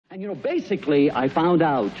And basically, I found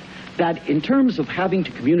out that in terms of having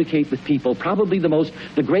to communicate with people, probably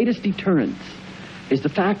the greatest deterrence is the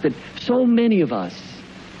fact that so many of us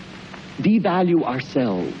devalue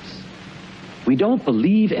ourselves. We don't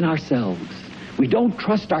believe in ourselves. We don't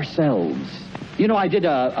trust ourselves. I did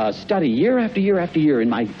a study year after year after year in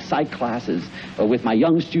my psych classes with my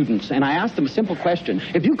young students, and I asked them a simple question.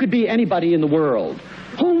 If you could be anybody in the world,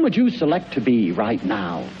 whom would you select to be right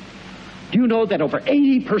now? Do you know that over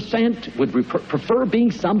 80% would prefer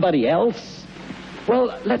being somebody else?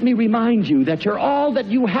 Well, let me remind you that you're all that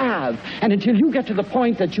you have, and until you get to the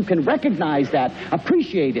point that you can recognize that,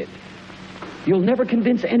 appreciate it, you'll never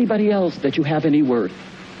convince anybody else that you have any worth.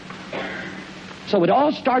 So it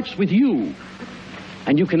all starts with you,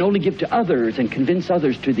 and you can only give to others and convince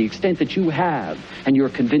others to the extent that you have, and you're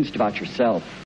convinced about yourself.